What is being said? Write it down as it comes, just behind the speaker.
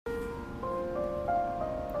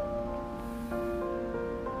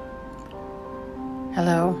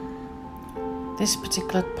Hello. This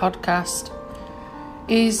particular podcast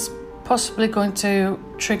is possibly going to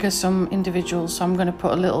trigger some individuals, so I'm going to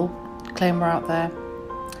put a little disclaimer out there.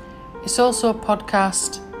 It's also a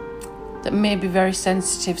podcast that may be very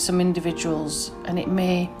sensitive to some individuals, and it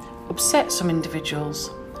may upset some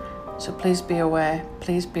individuals. So please be aware,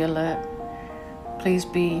 please be alert, please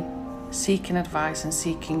be seeking advice and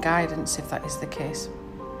seeking guidance if that is the case.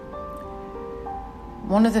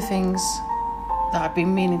 One of the things that I've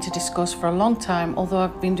been meaning to discuss for a long time, although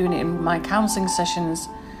I've been doing it in my counselling sessions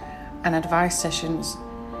and advice sessions,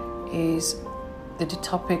 is the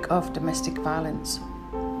topic of domestic violence.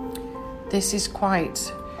 This is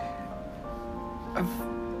quite a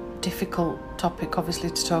difficult topic, obviously,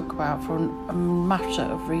 to talk about for a matter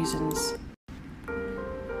of reasons.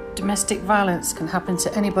 Domestic violence can happen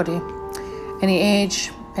to anybody, any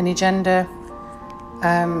age, any gender,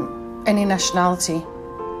 any nationality.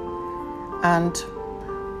 And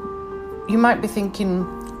you might be thinking,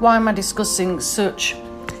 why am I discussing such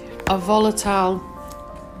a volatile,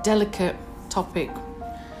 delicate topic?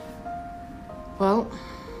 Well,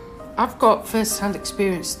 I've got first-hand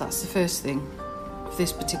experience, that's the first thing, of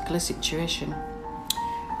this particular situation.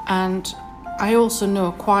 And I also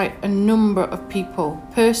know quite a number of people,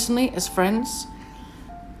 personally as friends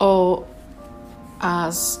or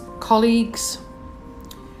as colleagues,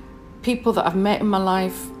 people that I've met in my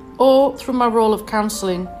life, or through my role of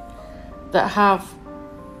counselling, that have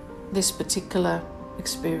this particular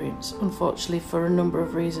experience, unfortunately, for a number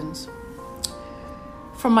of reasons.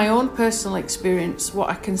 From my own personal experience,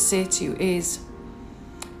 what I can say to you is,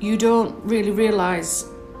 you don't really realise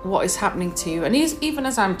what is happening to you. And even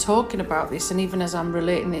as I'm talking about this, and even as I'm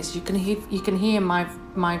relating this, you can hear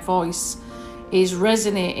my voice is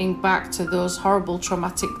resonating back to those horrible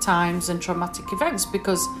traumatic times and traumatic events,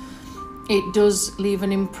 because it does leave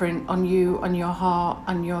an imprint on you, on your heart,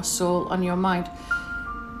 on your soul, on your mind.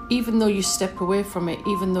 Even though you step away from it,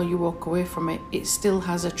 even though you walk away from it, it still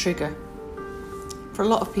has a trigger for a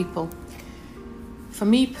lot of people. For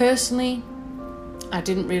me personally, I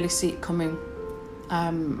didn't really see it coming.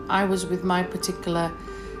 I was with my particular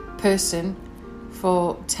person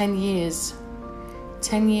for 10 years.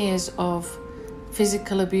 10 years of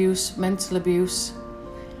physical abuse, mental abuse.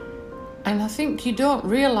 And I think you don't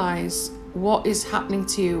realise what is happening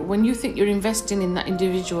to you. When you think you're investing in that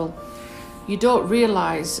individual, you don't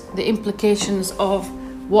realise the implications of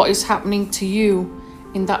what is happening to you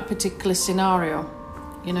in that particular scenario.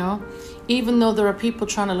 You know, even though there are people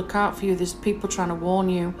trying to look out for you, there's people trying to warn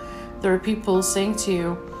you, there are people saying to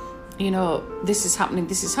you, you know, this is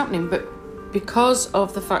happening. But because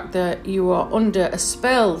of the fact that you are under a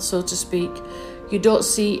spell, so to speak, you don't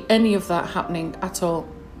see any of that happening at all.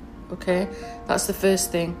 Okay, that's the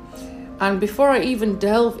first thing. And before I even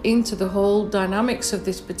delve into the whole dynamics of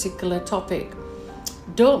this particular topic,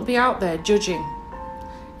 don't be out there judging.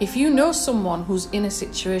 If you know someone who's in a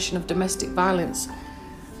situation of domestic violence,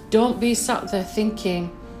 don't be sat there thinking,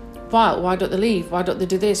 why don't they leave? Why don't they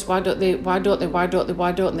do this? Why don't they?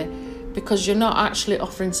 Because you're not actually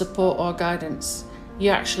offering support or guidance.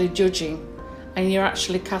 You're actually judging, and you're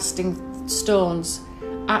actually casting stones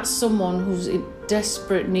at someone who's in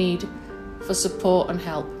desperate need for support and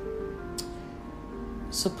help.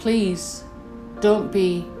 So please don't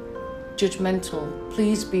be judgmental.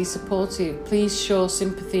 Please be supportive. Please show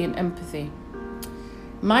sympathy and empathy.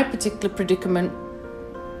 My particular predicament,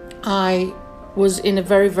 I was in a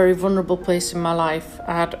very, very vulnerable place in my life.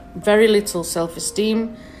 I had very little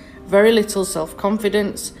self-esteem, very little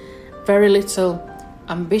self-confidence, very little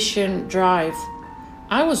ambition, drive.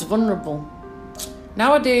 I was vulnerable.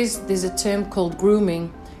 Nowadays, there's a term called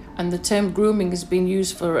grooming, and the term grooming has been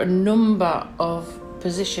used for a number of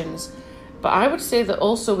positions. But I would say that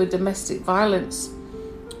also with domestic violence,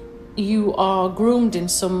 you are groomed in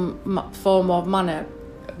some form or manner,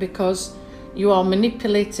 because you are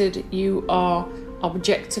manipulated, you are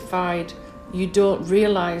objectified, you don't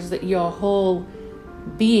realise that your whole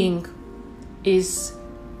being is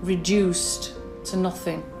reduced to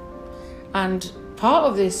nothing. And part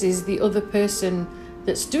of this is the other person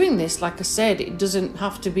that's doing this. Like I said, it doesn't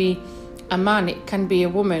have to be a man, it can be a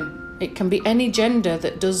woman, it can be any gender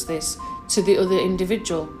that does this to the other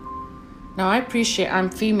individual. Now, I appreciate I'm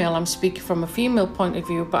female, I'm speaking from a female point of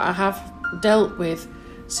view, but I have dealt with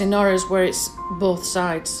scenarios where it's both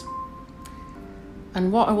sides.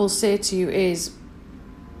 And what I will say to you is,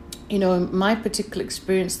 you know, in my particular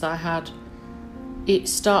experience that I had, it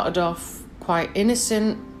started off quite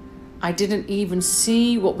innocent. I didn't even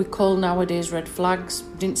see what we call nowadays red flags,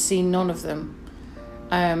 didn't see none of them.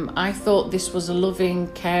 I thought this was a loving,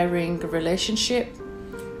 caring relationship.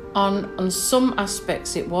 On some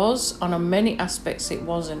aspects it was, and on many aspects it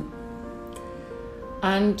wasn't.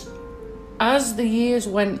 And as the years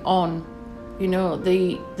went on,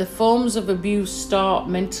 the forms of abuse start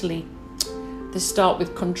mentally. They start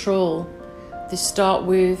with control. They start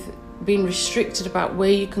with being restricted about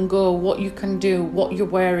where you can go, what you can do, what you're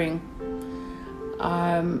wearing.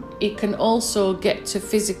 It can also get to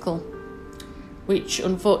physical, which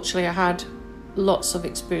unfortunately I had lots of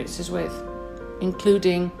experiences with,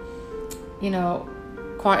 including,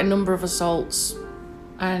 quite a number of assaults.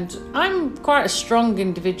 And I'm quite a strong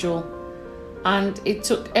individual, and it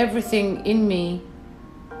took everything in me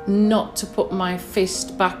not to put my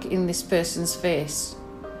fist back in this person's face,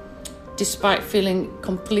 despite feeling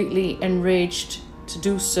completely enraged to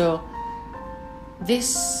do so.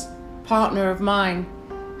 This partner of mine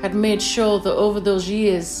had made sure that over those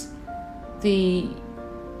years, the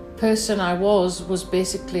person I was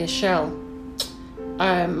basically a shell.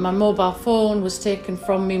 My mobile phone was taken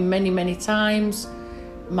from me many, many times.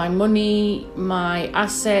 My money, my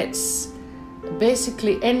assets,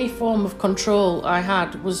 basically any form of control I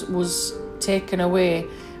had was taken away.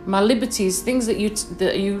 My liberties, things that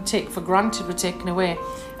you take for granted, were taken away.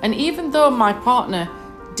 And even though my partner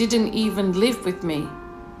didn't even live with me,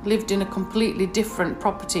 lived in a completely different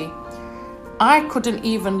property, I couldn't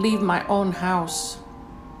even leave my own house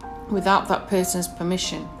without that person's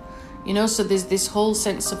permission. So there's this whole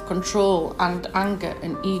sense of control and anger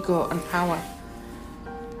and ego and power.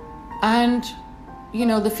 And,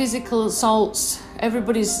 the physical assaults,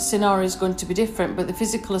 everybody's scenario is going to be different, but the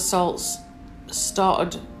physical assaults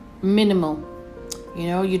started minimal.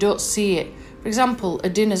 You don't see it. For example, a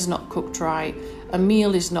dinner's not cooked right, a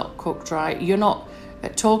meal is not cooked right, you're not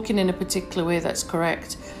talking in a particular way that's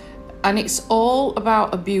correct. And it's all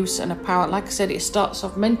about abuse and a power. Like I said, it starts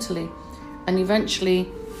off mentally, and eventually,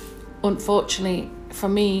 unfortunately for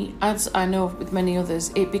me, as I know with many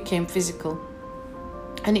others, it became physical.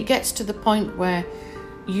 And it gets to the point where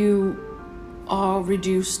you are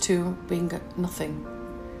reduced to being nothing.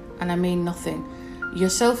 And I mean nothing. Your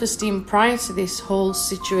self-esteem prior to this whole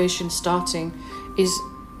situation starting is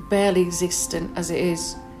barely existent as it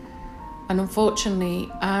is. And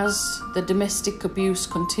unfortunately, as the domestic abuse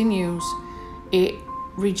continues, it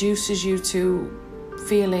reduces you to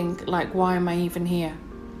feeling like, why am I even here?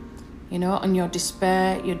 And your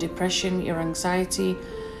despair, your depression, your anxiety,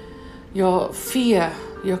 your fear,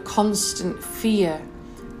 your constant fear,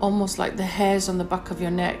 almost like the hairs on the back of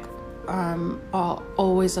your neck are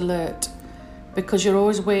always alert, because you're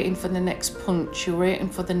always waiting for the next punch, you're waiting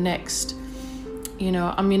for the next,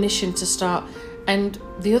 ammunition to start. And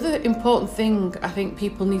the other important thing I think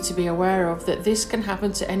people need to be aware of, that this can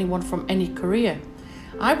happen to anyone from any career.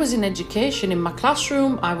 I was in education, in my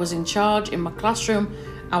classroom, I was in charge in my classroom,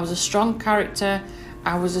 I was a strong character,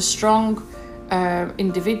 I was a strong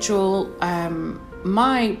individual.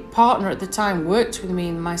 My partner at the time worked with me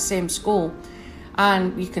in my same school,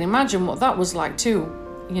 and you can imagine what that was like too.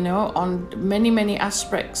 On many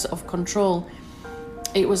aspects of control,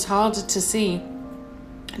 it was harder to see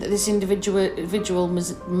that this individual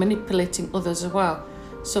was manipulating others as well.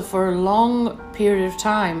 So for a long period of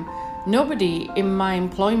time, nobody in my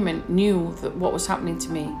employment knew that what was happening to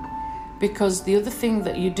me, because the other thing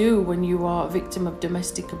that you do when you are a victim of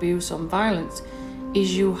domestic abuse or violence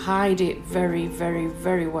is you hide it very, very,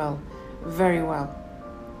 very well. Very well.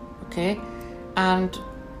 Okay? And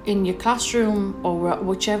in your classroom or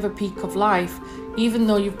whichever peak of life, even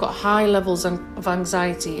though you've got high levels of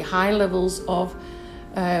anxiety, high levels of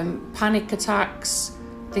panic attacks,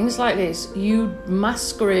 things like this, you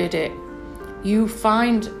masquerade it. You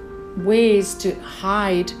find ways to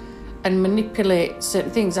hide and manipulate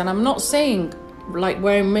certain things. And I'm not saying like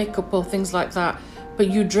wearing makeup or things like that, but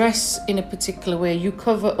you dress in a particular way, you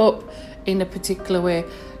cover up in a particular way,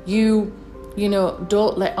 you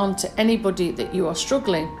don't let on to anybody that you are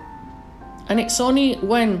struggling. And it's only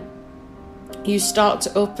when you start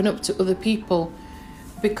to open up to other people,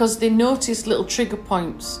 because they notice little trigger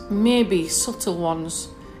points, maybe subtle ones,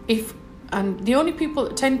 and the only people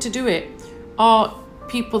that tend to do it are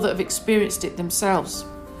people that have experienced it themselves.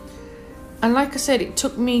 And like I said, it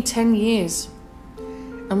took me 10 years.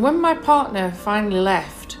 And when my partner finally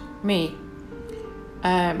left me,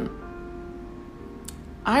 I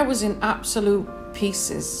was in absolute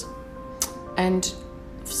pieces. And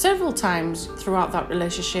several times throughout that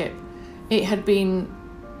relationship, it had been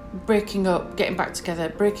breaking up, getting back together,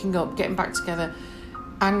 breaking up, getting back together.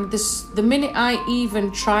 And the minute I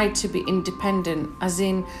even tried to be independent, as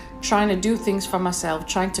in trying to do things for myself,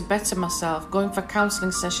 trying to better myself, going for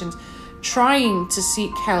counselling sessions, trying to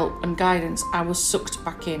seek help and guidance, I was sucked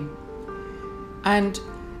back in. And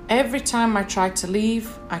every time I tried to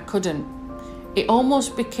leave, I couldn't. It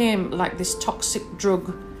almost became like this toxic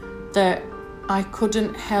drug that I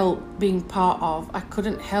couldn't help being part of. I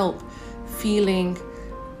couldn't help feeling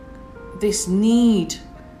this need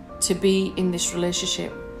to be in this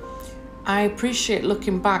relationship. I appreciate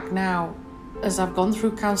looking back now, as I've gone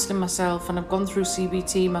through counselling myself and I've gone through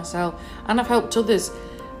CBT myself and I've helped others,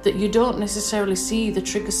 that you don't necessarily see the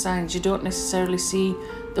trigger signs, you don't necessarily see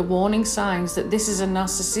the warning signs that this is a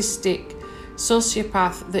narcissistic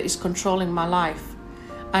sociopath that is controlling my life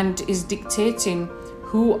and is dictating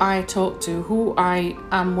who I talk to, who I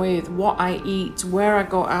am with, what I eat, where I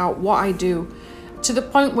go out, what I do, to the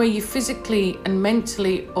point where you're physically and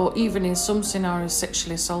mentally, or even in some scenarios,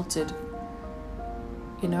 sexually assaulted.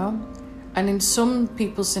 You know? And in some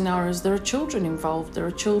people's scenarios, there are children involved, there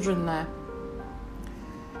are children there.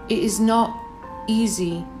 It is not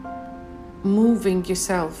easy moving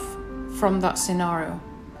yourself from that scenario.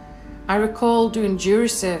 I recall doing jury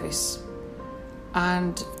service,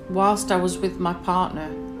 and whilst I was with my partner,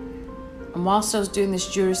 and whilst I was doing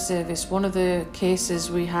this jury service, one of the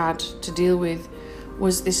cases we had to deal with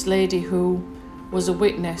was this lady who was a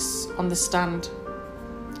witness on the stand,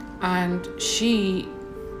 and she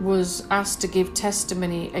was asked to give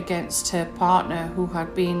testimony against her partner, who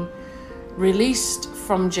had been released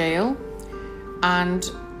from jail and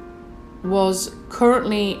was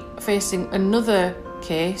currently facing another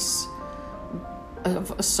case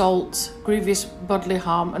of assault, grievous bodily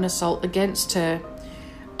harm and assault against her.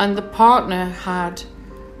 And the partner had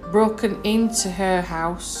broken into her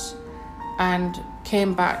house and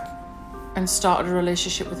came back and started a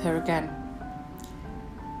relationship with her again.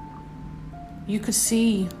 You could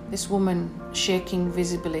see this woman shaking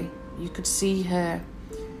visibly. You could see her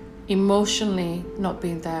emotionally not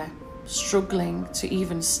being there, struggling to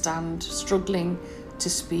even stand, struggling to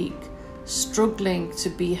speak, struggling to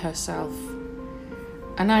be herself.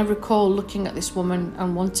 And I recall looking at this woman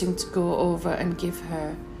and wanting to go over and give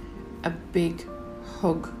her a big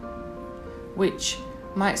hug, which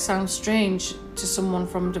might sound strange to someone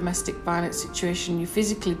from a domestic violence situation. You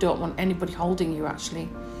physically don't want anybody holding you, actually.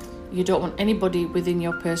 You don't want anybody within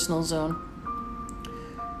your personal zone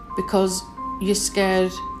because you're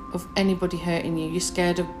scared of anybody hurting you. You're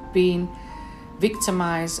scared of being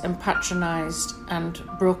victimized and patronized and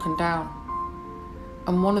broken down.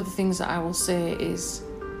 And one of the things that I will say is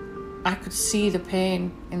I could see the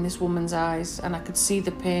pain in this woman's eyes, and I could see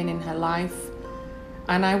the pain in her life.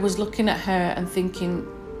 And I was looking at her and thinking,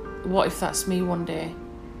 what if that's me one day?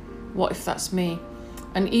 What if that's me?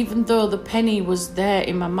 And even though the penny was there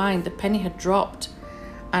in my mind, the penny had dropped,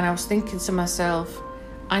 and I was thinking to myself,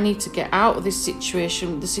 I need to get out of this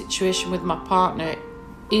situation. The situation with my partner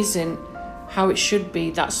isn't how it should be.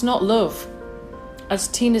 That's not love. As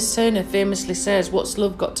Tina Turner famously says, what's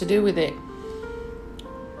love got to do with it?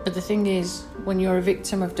 But the thing is, when you're a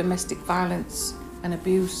victim of domestic violence and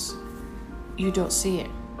abuse, you don't see it.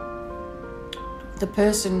 The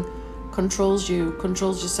person controls you,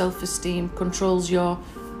 controls your self-esteem, controls your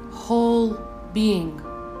whole being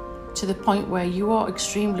to the point where you are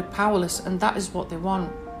extremely powerless, and that is what they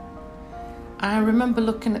want. I remember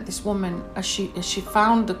looking at this woman as she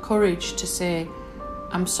found the courage to say,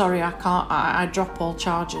 I'm sorry, I can't, I drop all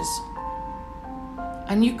charges.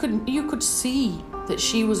 And you could see that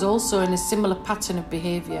she was also in a similar pattern of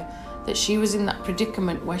behaviour, that she was in that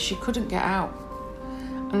predicament where she couldn't get out.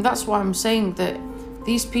 And that's why I'm saying that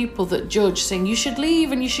these people that judge, saying you should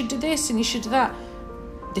leave and you should do this and you should do that,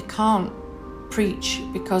 they can't preach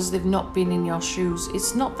because they've not been in your shoes.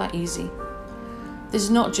 It's not that easy. There's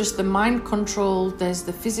not just the mind control, there's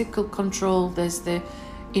the physical control, there's the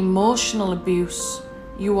emotional abuse.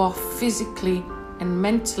 You are physically and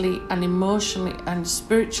mentally and emotionally and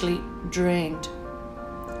spiritually drained.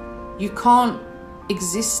 You can't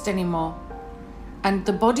exist anymore. And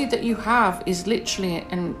the body that you have is literally,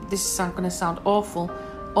 and this is going to sound awful,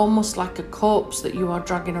 almost like a corpse that you are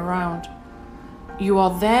dragging around. You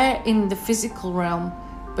are there in the physical realm,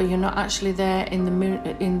 but you're not actually there in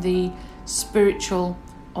the spiritual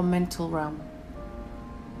or mental realm.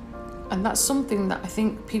 And that's something that I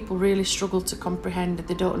think people really struggle to comprehend, and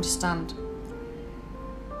they don't understand.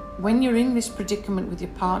 When you're in this predicament with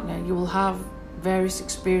your partner, you will have various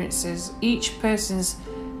experiences. Each person's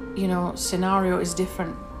scenario is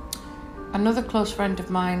different. Another close friend of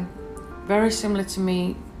mine, very similar to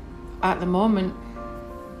me at the moment,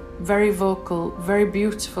 very vocal, very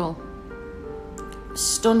beautiful,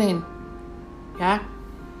 stunning, yeah?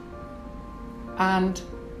 And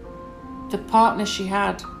the partner she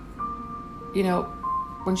had,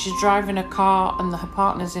 when she's driving a car and her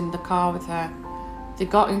partner's in the car with her, they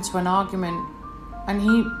got into an argument and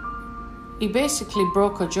he basically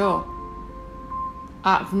broke her jaw.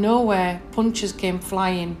 Out of nowhere, punches came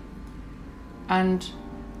flying. And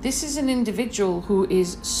this is an individual who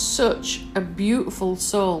is such a beautiful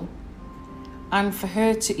soul. And for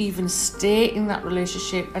her to even stay in that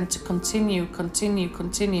relationship and to continue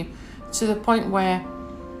to the point where,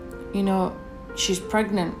 you know, she's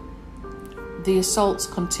pregnant, the assaults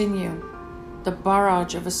continue, the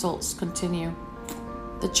barrage of assaults continue.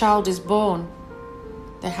 The child is born,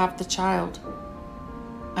 they have the child,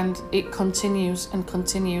 and it continues and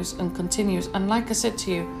continues and continues. And like I said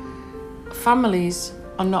to you, families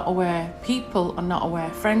are not aware, people are not aware,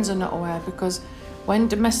 friends are not aware, because when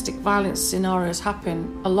domestic violence scenarios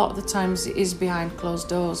happen, a lot of the times it is behind closed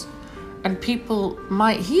doors, and people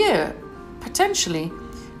might hear potentially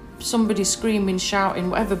somebody screaming,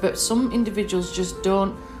 shouting, whatever, but some individuals just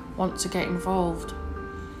don't want to get involved.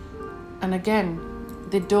 And again,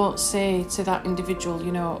 they don't say to that individual,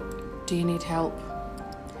 you know, do you need help?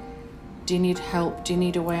 Do you need help? Do you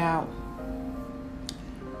need a way out?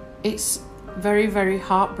 It's very, very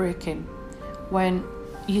heartbreaking when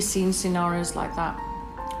you're seeing scenarios like that.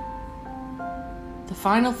 The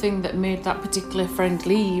final thing that made that particular friend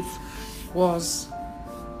leave was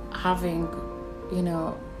having, you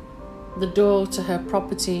know, the door to her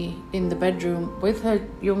property in the bedroom with her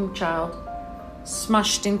young child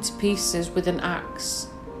smashed into pieces with an axe,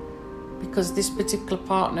 because this particular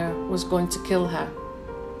partner was going to kill her.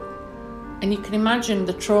 And you can imagine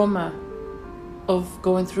the trauma of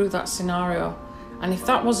going through that scenario. And if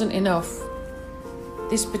that wasn't enough,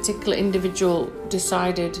 this particular individual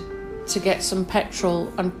decided to get some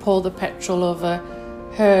petrol and pour the petrol over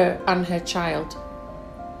her and her child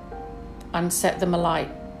and set them alight.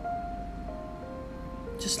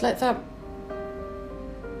 Just let that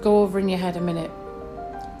go over in your head a minute.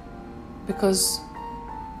 Because,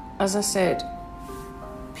 as I said,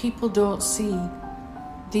 people don't see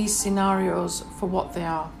these scenarios for what they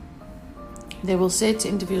are. They will say to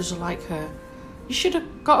individuals like her, you should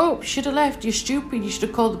have got up, you should have left, you're stupid, you should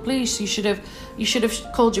have called the police, you should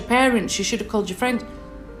have called your parents, you should have called your friend.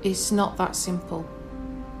 It's not that simple.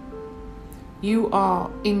 You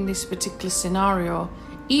are in this particular scenario,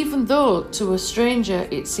 even though to a stranger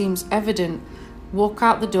it seems evident, walk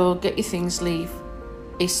out the door, get your things, leave.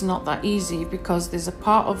 It's not that easy, because there's a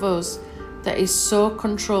part of us that is so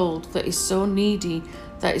controlled, that is so needy,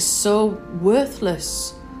 that is so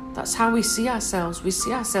worthless. That's how we see ourselves. We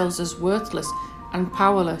see ourselves as worthless and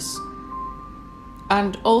powerless.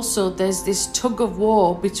 And also there's this tug of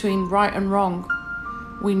war between right and wrong.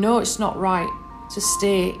 We know it's not right to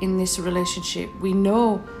stay in this relationship. We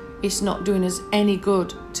know it's not doing us any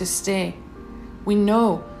good to stay. We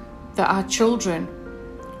know that our children,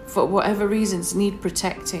 for whatever reasons, need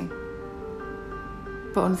protecting.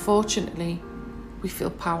 But unfortunately, we feel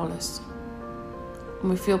powerless. And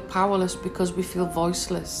we feel powerless because we feel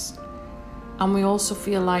voiceless. And we also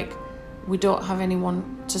feel like we don't have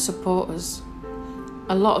anyone to support us.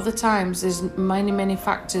 A lot of the times there's many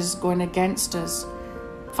factors going against us.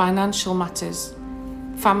 Financial matters,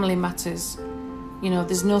 family matters. You know,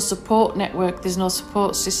 there's no support network, there's no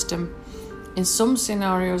support system. In some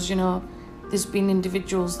scenarios, you know, there's been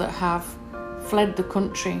individuals that have fled the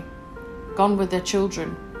country, gone with their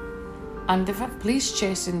children, and they've had police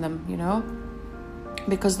chasing them, you know,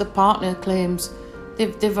 because the partner claims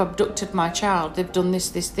they've abducted my child, they've done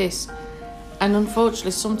this. And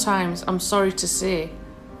unfortunately, sometimes, I'm sorry to say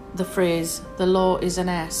the phrase, the law is an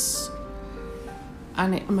S.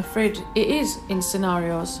 And I'm afraid it is in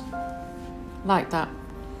scenarios like that,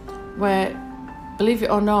 where, believe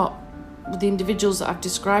it or not, the individuals that I've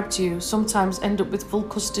described to you sometimes end up with full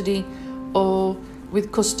custody or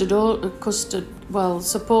with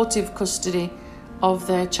supportive custody of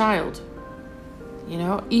their child. You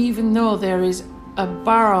know, even though there is a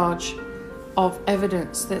barrage of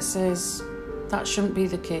evidence that says that shouldn't be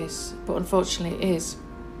the case, but unfortunately it is.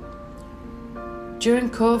 During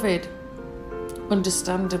COVID,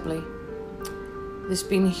 understandably, there's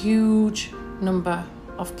been a huge number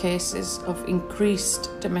of cases of increased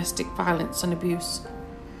domestic violence and abuse.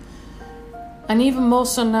 And even more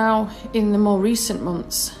so now in the more recent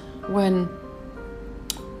months, when,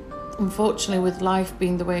 unfortunately, with life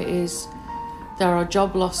being the way it is, there are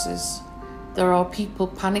job losses, there are people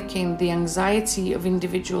panicking, the anxiety of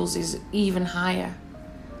individuals is even higher.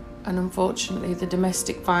 And unfortunately, the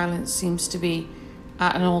domestic violence seems to be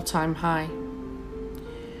at an all-time high.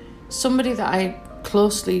 Somebody that I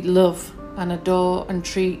closely love and adore and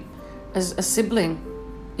treat as a sibling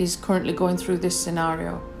is currently going through this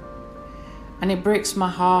scenario. And it breaks my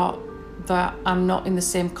heart that I'm not in the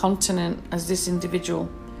same continent as this individual,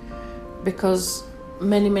 because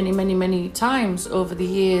many times over the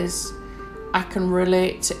years, I can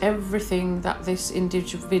relate to everything that this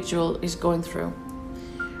individual is going through.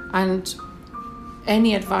 And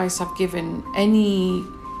any advice I've given, any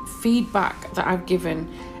feedback that I've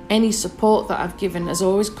given, any support that I've given has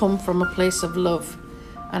always come from a place of love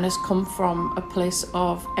and has come from a place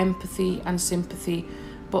of empathy and sympathy,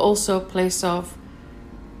 but also a place of,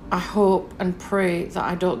 I hope and pray that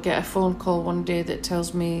I don't get a phone call one day that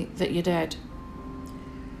tells me that you're dead.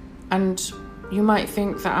 And you might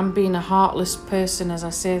think that I'm being a heartless person as I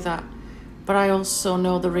say that, but I also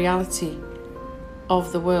know the reality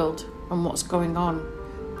of the world and what's going on.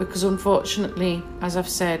 Because unfortunately, as I've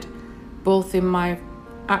said, both in my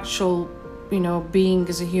actual, being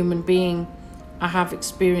as a human being, I have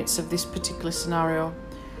experience of this particular scenario,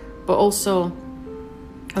 but also,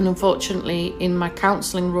 and unfortunately, in my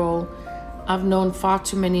counselling role, I've known far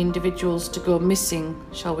too many individuals to go missing,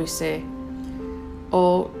 shall we say,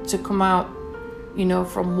 or to come out,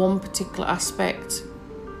 from one particular aspect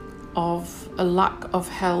of a lack of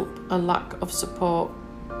help, a lack of support,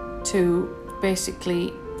 to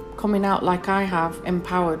basically coming out like I have,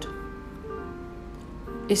 empowered.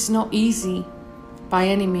 It's not easy by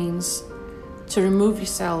any means to remove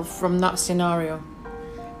yourself from that scenario.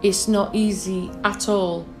 It's not easy at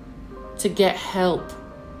all to get help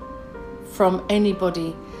from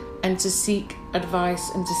anybody and to seek advice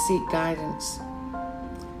and to seek guidance.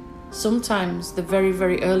 Sometimes the very,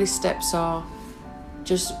 very early steps are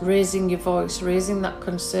just raising your voice, raising that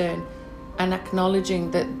concern, and acknowledging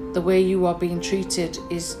that the way you are being treated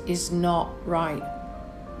is not right.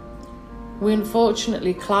 We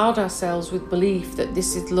unfortunately cloud ourselves with belief that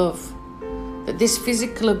this is love, that this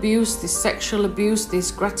physical abuse, this sexual abuse, this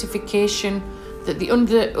gratification that the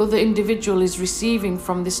other individual is receiving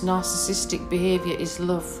from this narcissistic behaviour is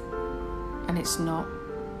love. And it's not.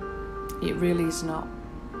 It really is not.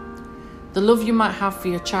 The love you might have for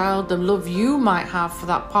your child, the love you might have for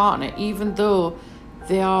that partner, even though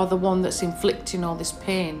they are the one that's inflicting all this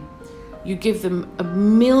pain, you give them a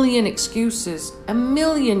million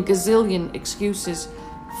gazillion excuses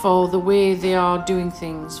for the way they are doing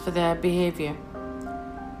things, for their behaviour.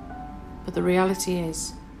 But the reality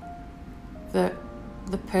is that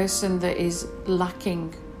the person that is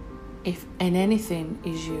lacking, if in anything,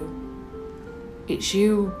 is you. It's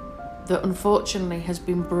you that unfortunately has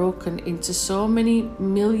been broken into so many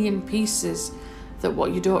million pieces that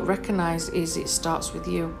what you don't recognise is it starts with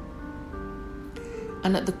you.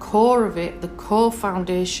 And at the core of it, the core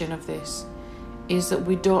foundation of this is that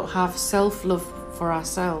we don't have self-love for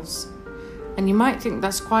ourselves. And you might think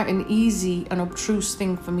that's quite an easy and obtruse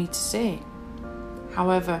thing for me to say.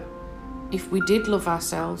 However, if we did love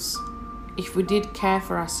ourselves, if we did care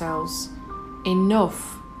for ourselves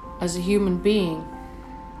enough as a human being,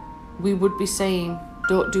 we would be saying,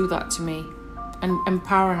 don't do that to me, and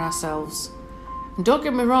empowering ourselves. And don't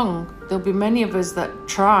get me wrong, there'll be many of us that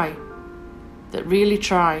really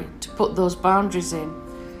try to put those boundaries in.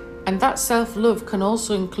 And that self-love can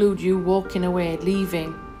also include you walking away,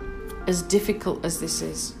 leaving, as difficult as this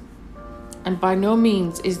is. And by no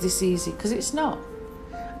means is this easy, because it's not.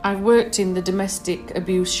 I've worked in the domestic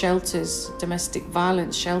abuse shelters, domestic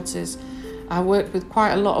violence shelters. I worked with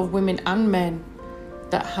quite a lot of women and men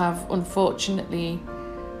that have unfortunately,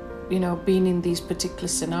 been in these particular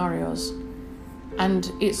scenarios.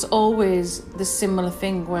 And it's always the similar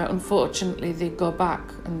thing where unfortunately they go back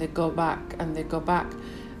and they go back and they go back.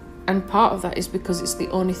 And part of that is because it's the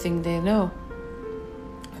only thing they know.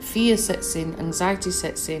 Fear sets in, anxiety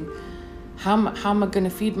sets in. How am I going to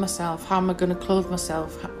feed myself? How am I going to clothe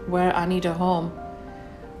myself? Where I need a home.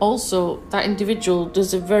 Also, that individual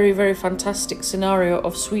does a very, very fantastic scenario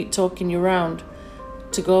of sweet talking you around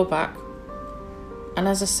to go back. And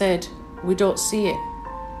as I said, we don't see it.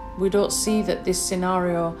 We don't see that this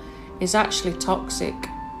scenario is actually toxic.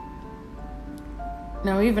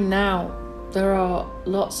 Now, even now, there are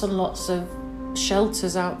lots and lots of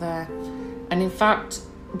shelters out there. And in fact,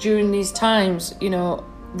 during these times,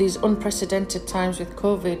 these unprecedented times with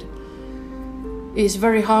COVID, it's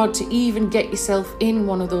very hard to even get yourself in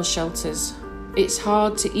one of those shelters. It's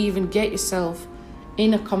hard to even get yourself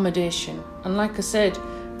in accommodation. And like I said,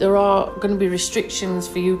 there are going to be restrictions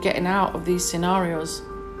for you getting out of these scenarios.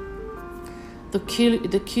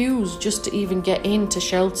 The queues just to even get into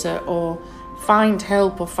shelter or find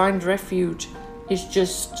help or find refuge is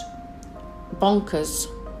just bonkers.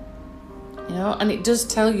 And it does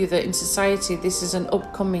tell you that in society this is an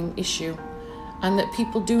upcoming issue and that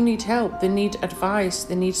people do need help, they need advice,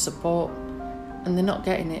 they need support, and they're not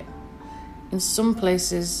getting it. In some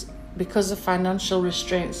places, because of financial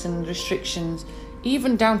restraints and restrictions,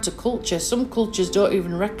 even down to culture. Some cultures don't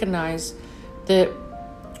even recognise that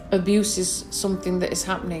abuse is something that is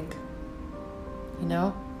happening, you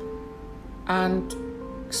know. And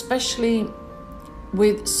especially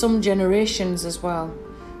with some generations as well.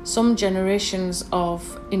 Some generations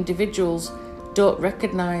of individuals don't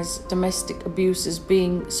recognise domestic abuse as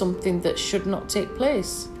being something that should not take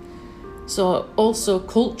place. So also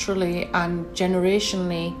culturally and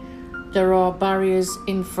generationally, there are barriers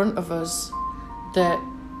in front of us that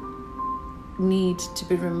need to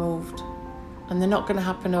be removed. And they're not going to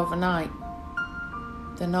happen overnight.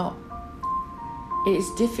 They're not. It is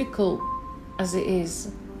difficult as it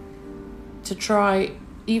is to try,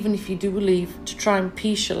 even if you do leave, to try and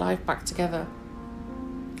piece your life back together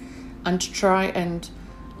and to try and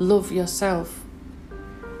love yourself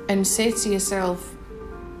and say to yourself,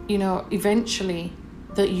 you know, eventually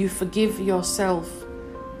that you forgive yourself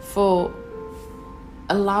for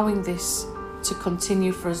allowing this to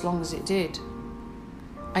continue for as long as it did.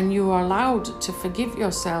 And you are allowed to forgive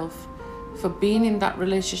yourself for being in that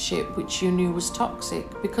relationship which you knew was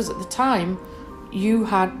toxic, because at the time you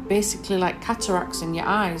had basically like cataracts in your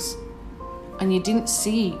eyes and you didn't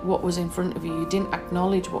see what was in front of you. You didn't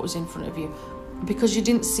acknowledge what was in front of you because you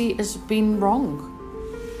didn't see it as being wrong.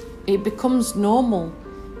 It becomes normal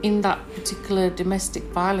in that particular domestic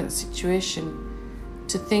violence situation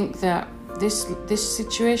to think that this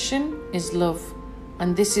situation is love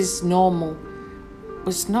and this is normal.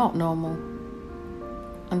 It's not normal.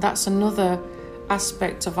 And that's another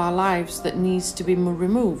aspect of our lives that needs to be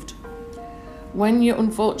removed. When you're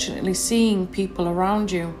unfortunately seeing people around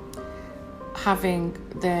you having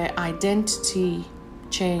their identity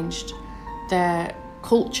changed, their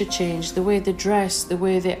culture changed, the way they dress, the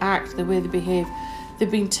way they act, the way they behave, they've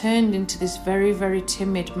been turned into this very, very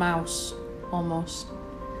timid mouse, almost.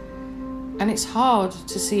 And it's hard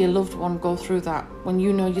to see a loved one go through that when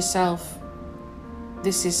you know yourself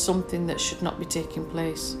this is something that should not be taking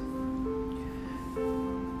place.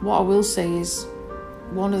 What I will say is,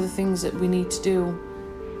 one of the things that we need to do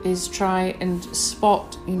is try and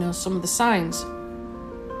spot, you know, some of the signs.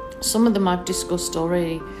 Some of them I've discussed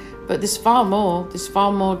already, but there's far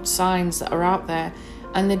more signs that are out there,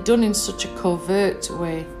 and they're done in such a covert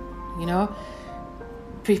way, you know.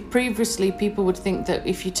 Previously, people would think that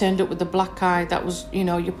if you turned up with a black eye, that was, you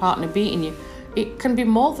know, your partner beating you. It can be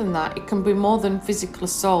more than that. It can be more than physical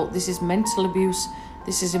assault. This is mental abuse.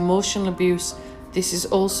 This is emotional abuse. This is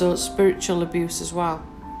also spiritual abuse as well.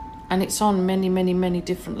 And it's on many, many, many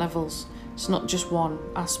different levels. It's not just one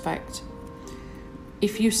aspect.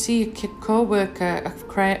 If you see a co-worker,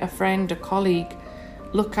 a friend, a colleague,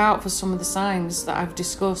 look out for some of the signs that I've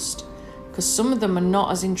discussed, because some of them are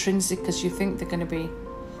not as intrinsic as you think they're going to be.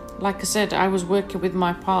 Like I said, I was working with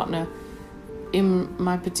my partner in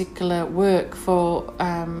my particular work for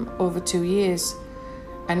over 2 years.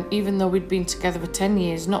 And even though we'd been together for 10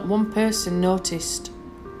 years, not one person noticed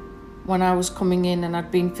when I was coming in and I'd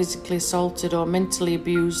been physically assaulted or mentally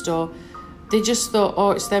abused, or they just thought,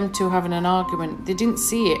 oh, it's them two having an argument. They didn't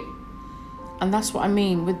see it. And that's what I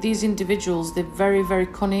mean. With these individuals, they're very, very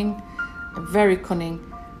cunning,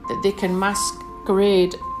 that they can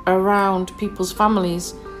masquerade around people's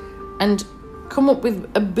families and come up with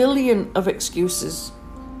a billion of excuses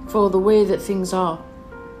for the way that things are.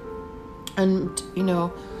 And, you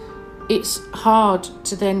know, it's hard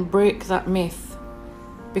to then break that myth,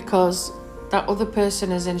 because that other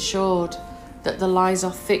person has ensured that the lies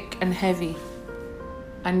are thick and heavy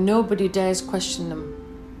and nobody dares question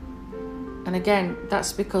them. And again,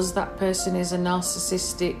 that's because that person is a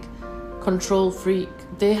narcissistic control freak.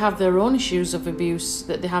 They have their own issues of abuse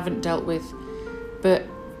that they haven't dealt with, but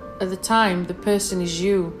at the time, the person is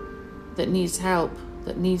you that needs help,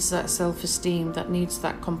 that needs that self-esteem, that needs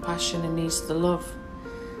that compassion and needs the love.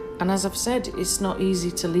 And as I've said, it's not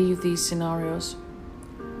easy to leave these scenarios.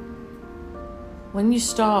 When you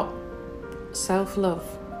start self-love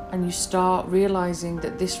and you start realising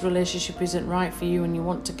that this relationship isn't right for you and you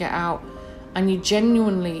want to get out, and you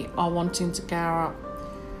genuinely are wanting to get out,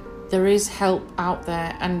 there is help out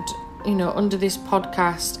there. And, you know, under this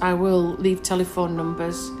podcast, I will leave telephone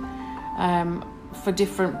numbers for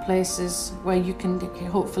different places where you can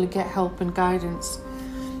hopefully get help and guidance.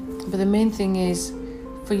 But the main thing is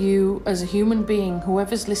for you as a human being,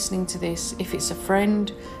 whoever's listening to this, if it's a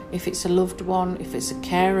friend, if it's a loved one, if it's a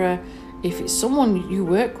carer, if it's someone you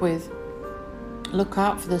work with, look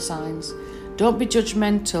out for the signs. Don't be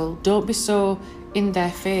judgmental. Don't be so in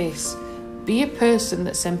their face. Be a person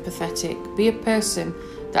that's empathetic. Be a person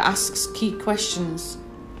that asks key questions.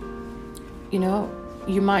 You know,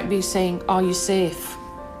 you might be saying, are you safe?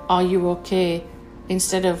 Are you okay?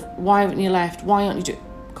 instead of why haven't you left, why aren't you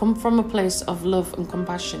come from a place of love and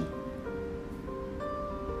compassion.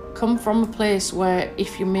 Come from a place where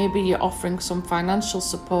if you're offering some financial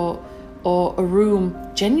support or a room,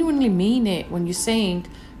 genuinely mean it when you're saying,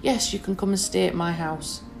 yes, you can come and stay at my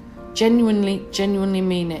house. Genuinely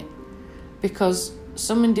mean it. Because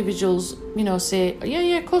some individuals, say,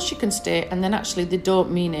 yeah, of course you can stay, and then actually they don't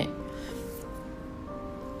mean it.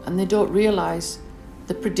 And they don't realise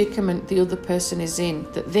the predicament the other person is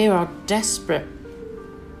in, that they are desperate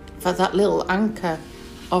for that little anchor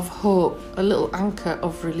of hope, a little anchor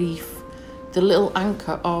of relief, the little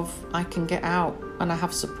anchor of I can get out and I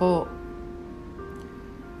have support.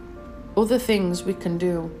 Other things we can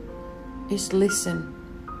do is listen.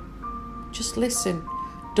 Just listen.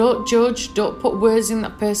 Don't judge, don't put words in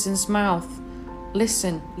that person's mouth.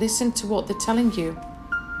 Listen to what they're telling you.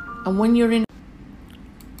 And when you're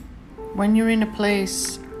in a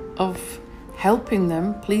place of helping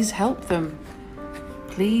them, please help them.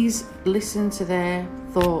 Please listen to their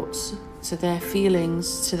thoughts, to their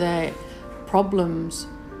feelings, to their problems.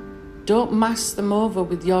 Don't mask them over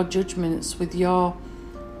with your judgments, with your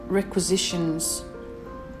requisitions.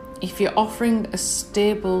 If you're offering a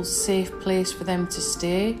stable, safe place for them to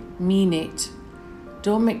stay, mean it.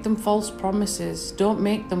 Don't make them false promises. Don't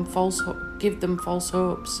make them give them false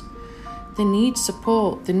hopes. They need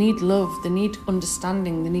support, they need love, they need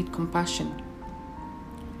understanding, they need compassion.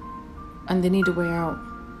 And they need a way out.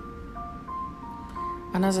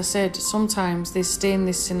 And as I said, sometimes they stay in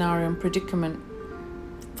this scenario and predicament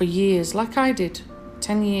for years, like I did,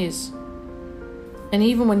 10 years. And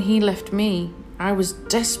even when he left me, I was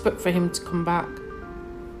desperate for him to come back.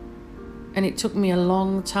 And it took me a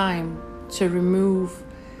long time to remove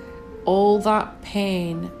all that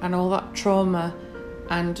pain and all that trauma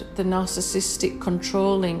and the narcissistic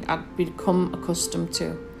controlling I'd become accustomed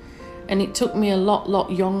to. And it took me a lot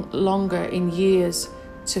longer in years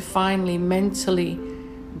to finally mentally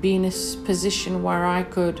be in a position where I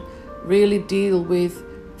could really deal with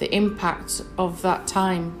the impact of that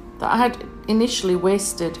time that I had initially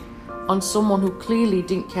wasted on someone who clearly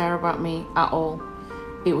didn't care about me at all.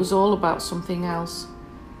 It was all about something else.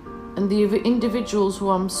 And the individuals who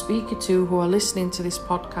I'm speaking to, who are listening to this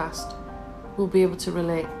podcast, will be able to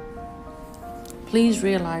relate. Please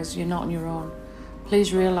realise you're not on your own.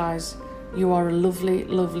 Please realise you are a lovely,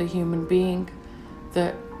 lovely human being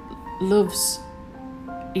that loves,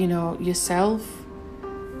 yourself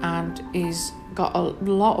and is got a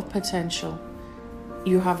lot of potential.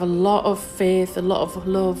 You have a lot of faith, a lot of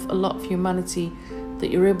love, a lot of humanity that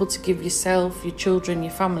you're able to give yourself, your children,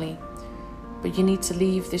 your family. But you need to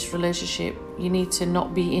leave this relationship. You need to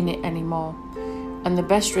not be in it anymore. And the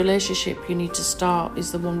best relationship you need to start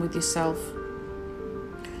is the one with yourself.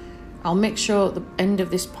 I'll make sure at the end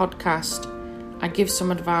of this podcast, I give some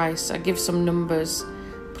advice, I give some numbers.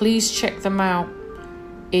 Please check them out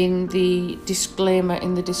in the disclaimer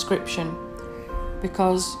in the description,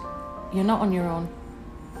 because you're not on your own.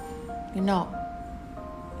 You're not.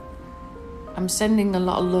 I'm sending a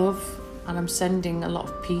lot of love, and I'm sending a lot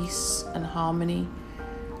of peace and harmony,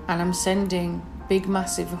 and I'm sending big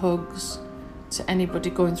massive hugs to anybody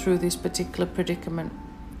going through this particular predicament.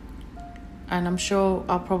 And I'm sure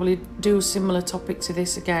I'll probably do a similar topic to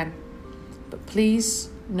this again. But please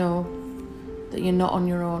know that you're not on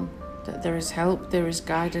your own, that there is help, there is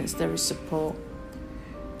guidance, there is support.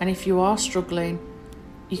 And if you are struggling,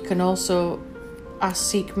 you can also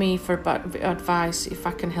seek me for advice. If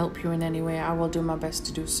I can help you in any way, I will do my best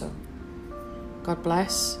to do so. God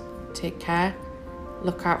bless, take care,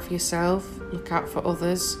 look out for yourself, look out for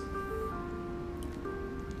others,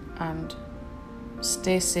 and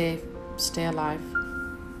stay safe, stay alive.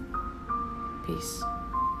 Peace.